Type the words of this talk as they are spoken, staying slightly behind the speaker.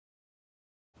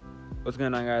What's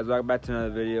going on, guys? Welcome back to another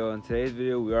video. In today's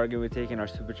video, we are going to be taking our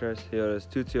Supercharged Toyotas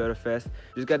to Toyotafest.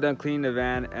 Just got done cleaning the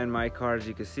van and my car, as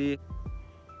you can see.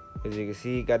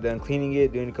 Got done cleaning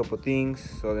it, doing a couple things.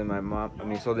 Sold in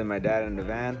my dad in the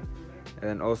van, and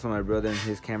then also my brother and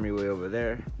his Camry way over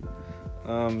there.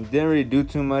 Didn't really do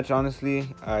too much, honestly.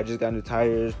 I just got new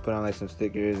tires, put on like some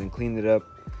stickers, and cleaned it up.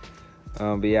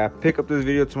 But yeah, pick up this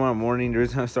video tomorrow morning. The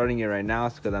reason I'm starting it right now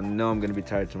is because I know I'm going to be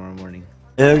tired tomorrow morning.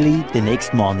 Early the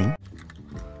next morning.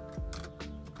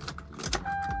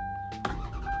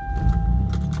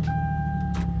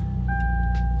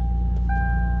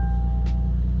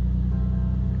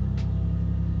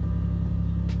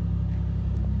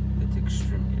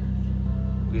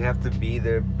 We have to be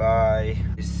there by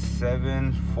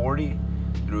 7:40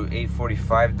 through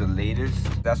 8:45 the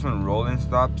latest. That's when rolling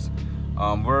stops.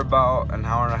 We're about an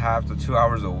hour and a half to 2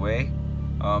 hours away.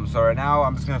 So right now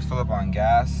I'm just gonna fill up on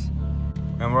gas,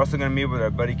 and we're also gonna meet with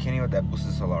our buddy Kenny with that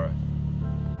boosted Solara.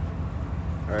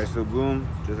 All right, so boom,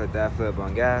 just like that, fill up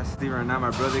on gas. See, right now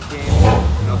my brother came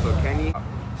and also Kenny.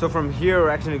 So from here we're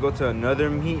actually gonna go to another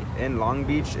meet in Long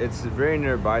Beach. It's very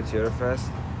nearby Toyotafest.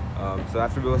 So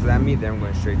after we go to that meet, then I'm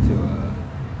going straight to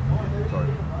Torrey.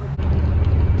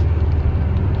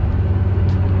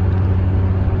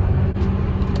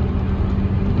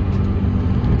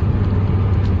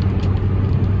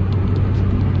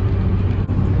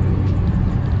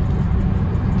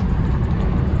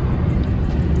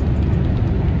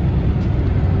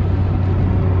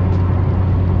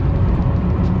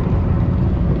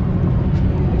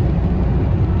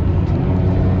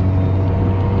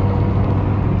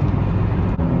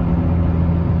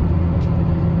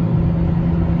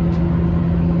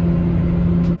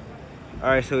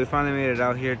 Alright, so we finally made it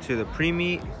out here to the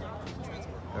pre-meet.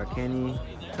 Got Kenny,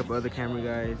 a couple other camera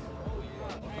guys,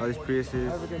 all these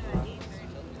Priuses.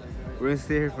 We're gonna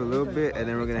stay here for a little bit and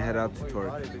then we're gonna head out to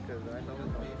Torrey.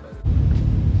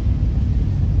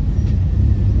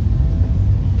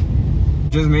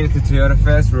 Just made it to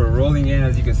Toyotafest. We're rolling in,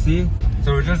 as you can see.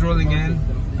 So we're just rolling in.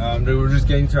 We're just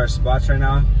getting to our spots right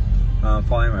now,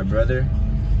 following my brother.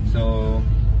 So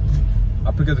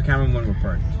I'll pick up the camera when we're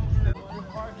parked.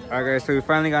 Alright guys, so we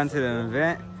finally got into the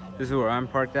event. This is where I'm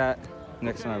parked at,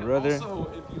 next to my brother.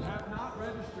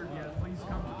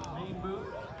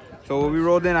 So when we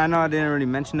rolled in, I know I didn't really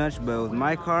mention much, but it was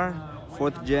my car,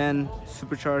 4th gen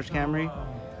Supercharged Camry,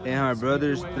 and my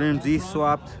brother's 3MZ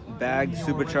swapped bagged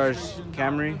Supercharged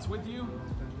Camry.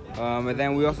 And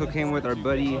then we also came with our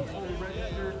buddy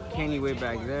Kenny way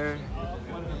back there,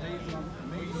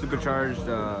 Supercharged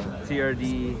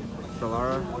TRD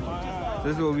Solara.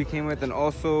 This is what we came with, and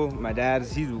also my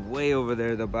dad's, he's way over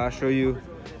there though, but I'll show you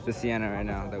the Sienna right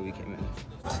now that we came in.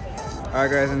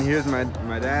 Alright guys, and here's my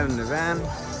dad in the van.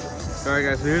 Alright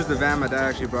guys, so here's the van, my dad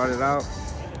actually brought it out.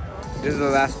 This is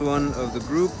the last one of the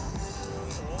group.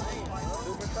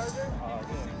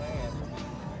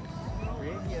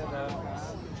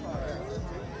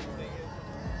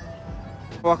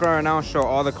 Walk around right now and show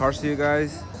all the cars to you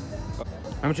guys.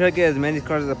 I'm trying to get as many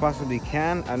cars as I possibly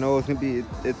can. I know it's gonna be,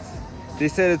 they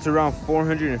said it's around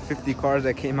 450 cars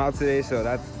that came out today, so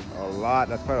that's a lot.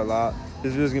 That's quite a lot.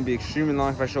 This video is gonna be extremely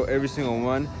long if I show every single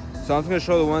one. So I'm just gonna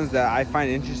show the ones that I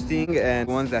find interesting and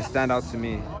the ones that stand out to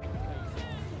me.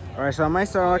 All right, so I might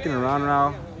start walking around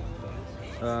now.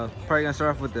 Probably gonna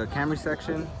start off with the Camry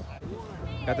section.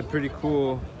 Got the pretty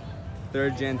cool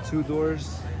 3rd gen 2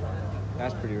 doors.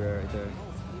 That's pretty rare right there.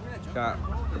 Got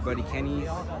our buddy Kenny's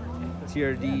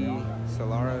TRD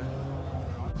Solara.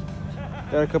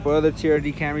 Got a couple other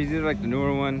TRD Camrys. These are like the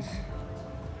newer ones.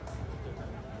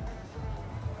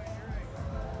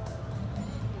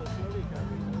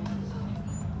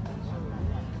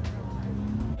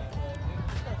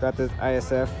 Got this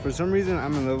ISF. For some reason,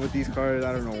 I'm in love with these cars.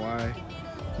 I don't know why.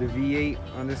 The V8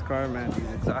 on this car, man.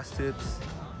 These exhaust tips.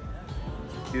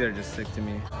 These are just sick to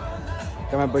me.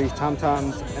 Got my buddy's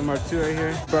TomTom's MR2 right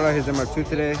here. Brought out his MR2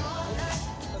 today.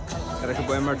 Got a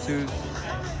couple MR2s.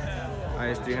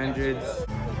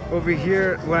 IS300s. Over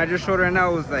here, what I just showed right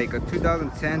now was like a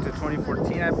 2010 to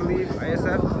 2014, I believe,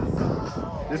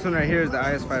 ISF. This one right here is the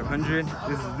IS500.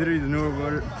 This is literally the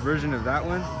newer version of that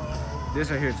one. This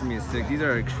right here to me is sick. These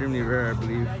are extremely rare, I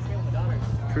believe.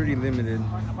 Pretty limited.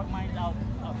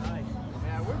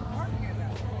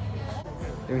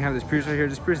 Then we have this Prius right here.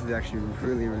 This Prius is actually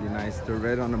really, really nice. The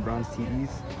red on the bronze TDs.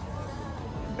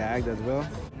 Bagged as well.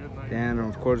 And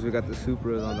of course, we got the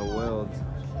Supras on the welds.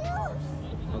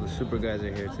 All the super guys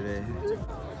are here today.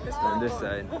 On this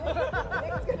side.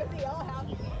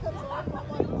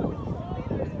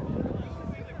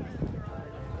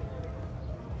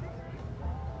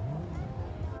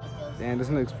 Damn, this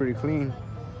one looks pretty clean.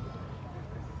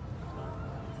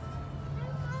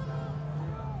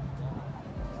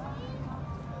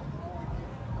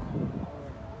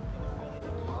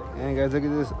 Dang guys, look at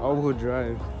this all-wheel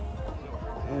drive.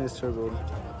 And it's turbo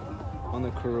on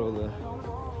the Corolla.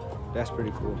 That's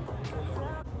pretty cool.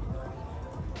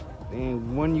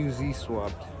 Dang, one UZ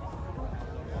swapped.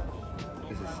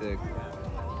 This is sick.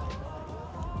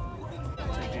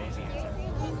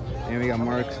 And we got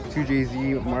Mark's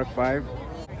 2JZ Mark 5.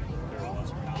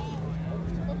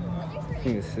 I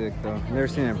think it's sick though. Never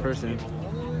seen it in person.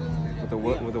 With the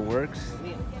works.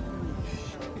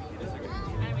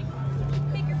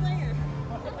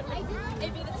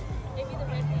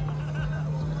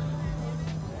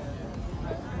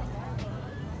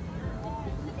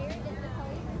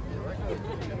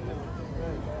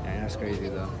 Yeah, that's crazy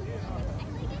though.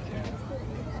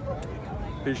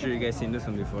 Pretty sure you guys seen this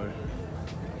one before.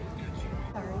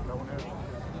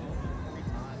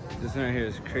 This one right here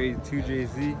is crazy,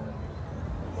 2JZ.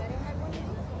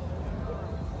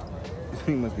 This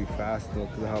thing must be fast though,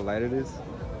 because of how light it is.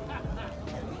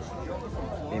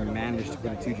 They managed to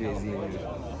put a 2JZ in it.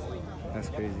 That's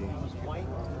crazy.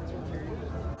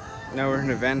 Now we're in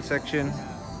the van section.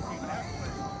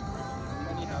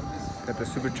 Got the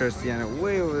Supercharged Sienna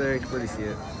way over there, you can barely see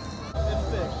it.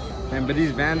 Man, but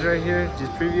these vans right here, these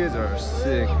previous are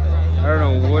sick. I don't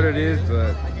know what it is,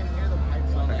 but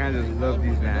I kind of just love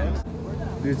these vans.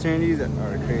 These these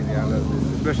are crazy, I love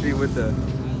this. Especially with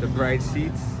the bright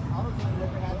seats.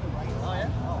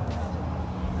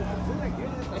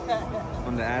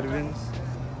 On the Advents.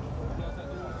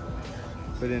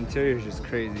 But the interior is just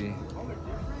crazy.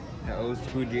 That old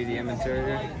school JDM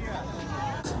interior.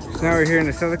 So now we're here in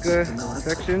the Celica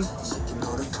section.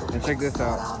 And check this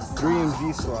out.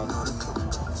 3MG swap.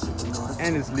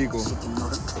 And it's legal.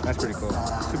 That's pretty cool.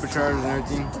 Supercharged and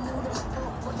everything.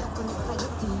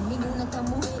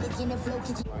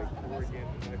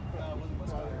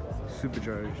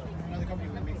 Supercharged.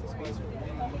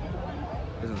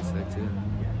 This one's sick too.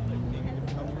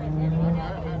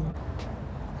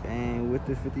 And with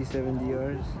the 57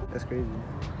 DRs, that's crazy.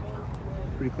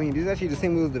 Pretty clean. These are actually the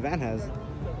same wheels the van has.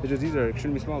 It's just these are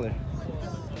extremely smaller.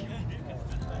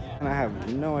 And I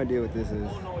have no idea what this is.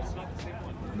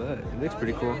 But it looks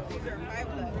pretty cool.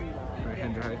 Right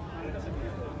hand drive.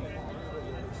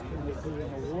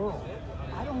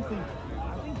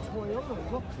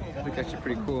 Look actually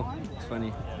pretty cool. It's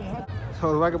funny. So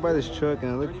I was walking by this truck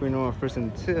and I looked for normal first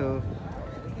until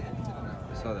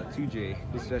I saw that 2J.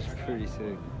 This is actually pretty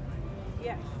sick.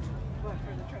 Yeah. But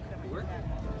for the truck that we work.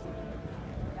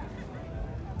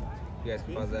 You guys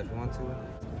can pause that if you want to.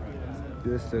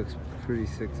 This looks pretty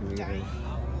sick to me, guys.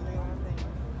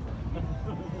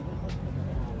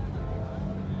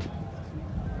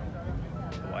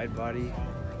 Wide body.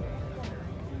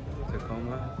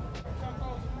 Tacoma.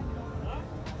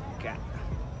 Cat.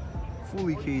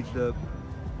 Fully caged up.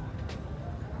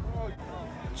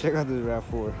 Check out this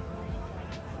RAV4.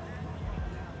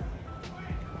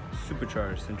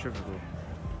 Supercharged, centrifugal.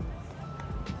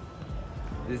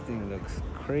 This thing looks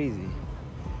crazy.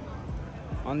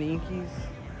 On the Inkies.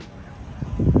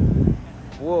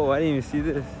 Whoa, I didn't even see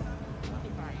this.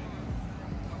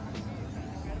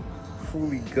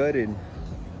 Fully gutted.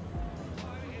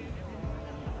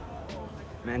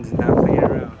 Man's not playing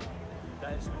around.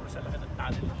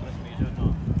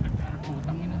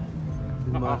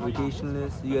 The modification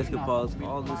list. You guys can pause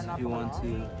all this if you want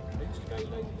to.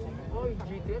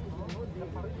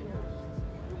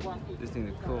 This thing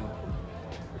is cool.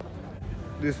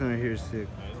 This one right here is sick.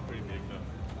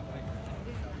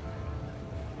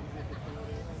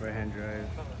 Right hand drive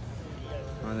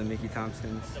on the Mickey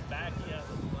Thompsons.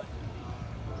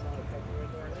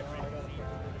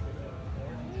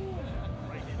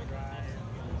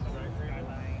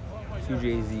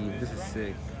 2JZ. This is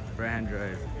sick. Right hand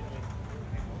drive.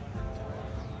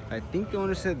 I think the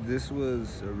owner said this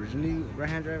was originally right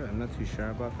hand drive. I'm not too sure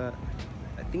about that.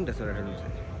 I think that's what I heard him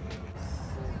say.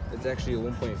 It's actually a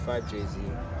 1.5 JZ.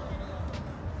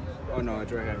 Oh no,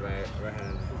 it's right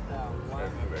hand.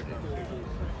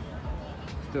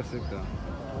 Still sick though.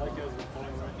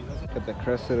 Got the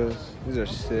Cressidas. These are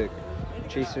sick.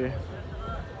 Chaser.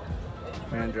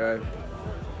 Right hand drive.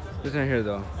 This one here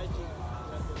though.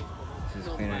 This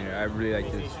is clean right here. I really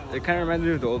like this. It kind of reminds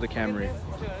me of the older Camry.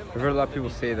 I've heard a lot of people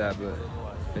say that, but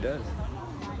it does.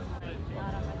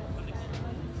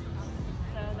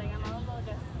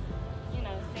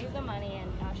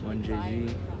 One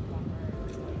JZ.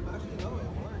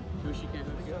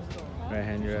 Right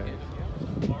hand drive.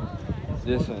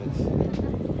 This one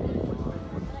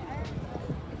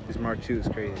this Mark II is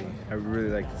crazy. I really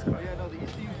like this car.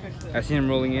 I've seen him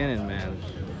rolling in and man,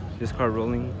 this car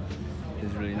rolling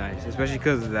is really nice. Especially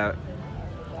because that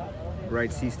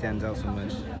right seat stands out so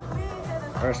much.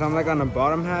 Alright, so I'm like on the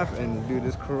bottom half, and dude,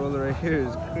 this Corolla right here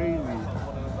is crazy.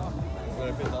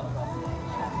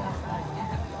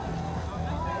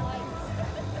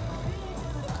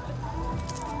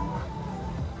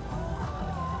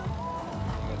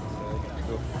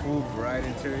 The full bright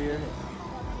interior.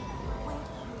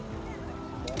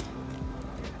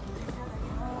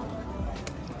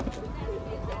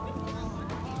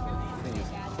 Thing is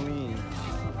clean.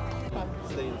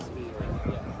 Stay in speed.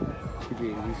 Keep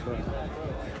it at least one.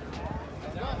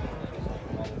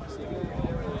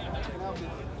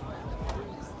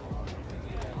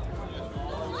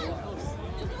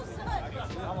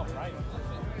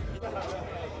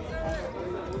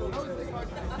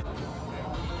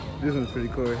 This one's pretty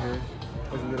cool right here.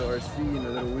 There's a little RC and the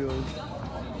little wheels.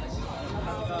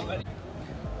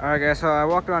 Alright guys, so I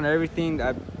walked around everything.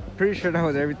 I'm pretty sure that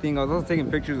was everything. I was also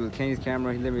taking pictures with Kenny's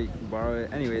camera. He let me borrow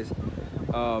it. Anyways,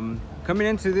 coming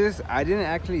into this, I didn't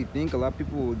actually think a lot of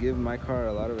people would give my car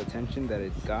a lot of attention that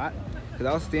it got. Because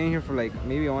I was staying here for like,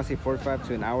 maybe I want to say 45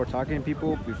 to an hour talking to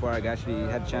people before I actually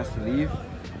had a chance to leave.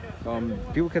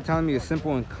 People kept telling me it's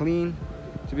simple and clean.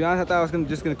 To be honest, I thought I was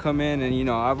just gonna come in, and you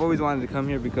know, I've always wanted to come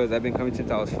here because I've been coming since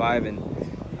I was 5, and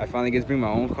I finally get to bring my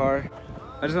own car.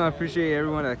 I just want to appreciate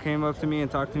everyone that came up to me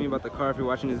and talked to me about the car. If you're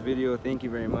watching this video, thank you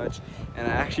very much. And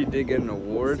I actually did get an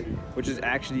award, which is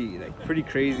actually like pretty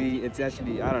crazy. It's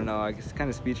actually, I don't know, it's kind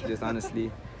of speechless, honestly.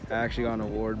 I actually got an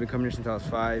award. Been coming here since I was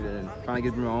 5, and finally get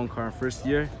to bring my own car in first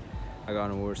year. I got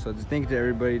an award. So just thank you to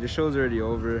everybody. The show's already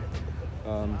over.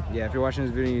 Yeah, if you're watching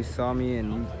this video and you saw me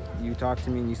and you talked to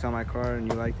me and you saw my car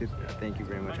and you liked it, thank you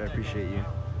very much. I appreciate you.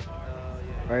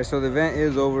 Alright, so the event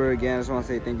is over again. I just want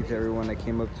to say thank you to everyone that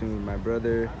came up to me. My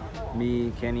brother,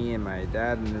 me, Kenny, and my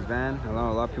dad in his van. A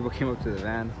lot of people came up to the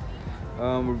van.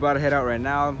 We're about to head out right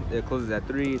now. It closes at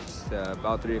 3. It's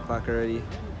about 3 o'clock already.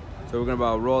 So we're gonna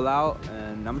about roll out,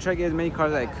 and I'm gonna try to get as many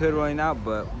cars as I could rolling out,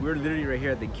 but we're literally right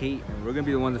here at the gate, and we're gonna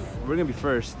be the ones, we're gonna be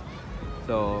first.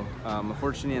 So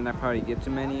unfortunately, I'm not probably get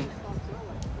too many.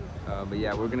 But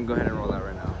yeah, we're gonna go ahead and roll out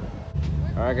right now.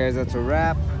 Alright guys, that's a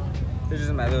wrap. This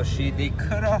is my little sheet. They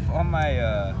cut off all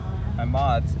my my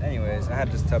mods. Anyways, I had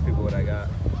to just tell people what I got.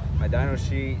 My dyno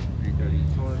sheet,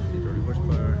 330 torque, 330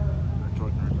 horsepower,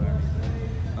 torque and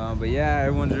horsepower. But yeah,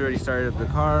 everyone's already started up the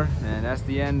car, and that's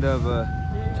the end of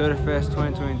Toyotafest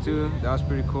 2022. That was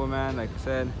pretty cool, man. Like I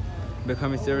said, been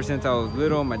coming ever since I was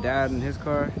little. My dad and his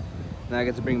car. Now I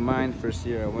get to bring mine first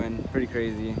year I win. Pretty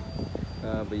crazy.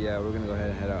 But yeah, we're gonna go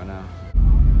ahead and head out now.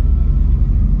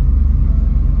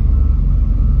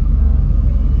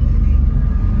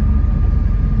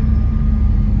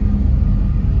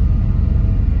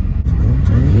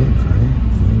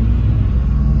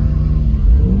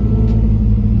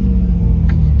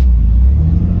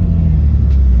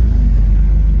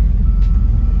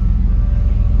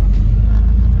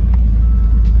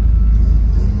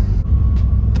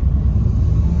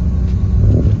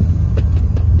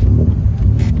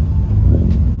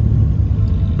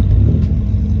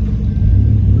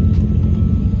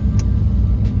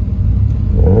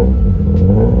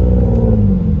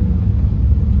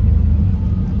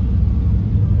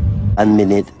 One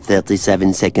minute,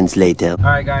 37 seconds later.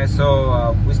 Alright guys,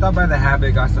 so we stopped by the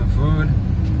Habit, got some food.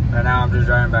 Right now I'm just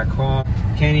driving back home.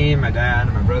 Kenny, my dad,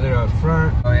 and my brother up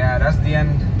front. Oh yeah, that's the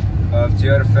end of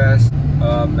Toyotafest.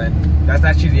 And that's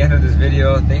actually the end of this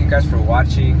video. Thank you guys for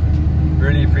watching.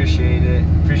 Really appreciate it.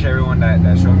 Appreciate everyone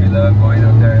that showed me love going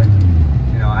up there.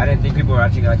 You know, I didn't think people were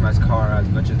actually like my car as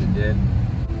much as it did.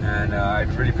 And I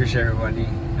really appreciate everybody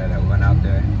that went out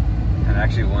there and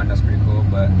actually won. That's pretty cool.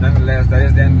 But nonetheless, that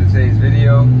is the end of today's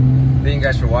video. Thank you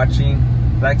guys for watching.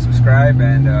 Like, subscribe,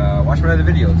 and watch my other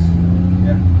videos.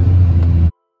 Yeah.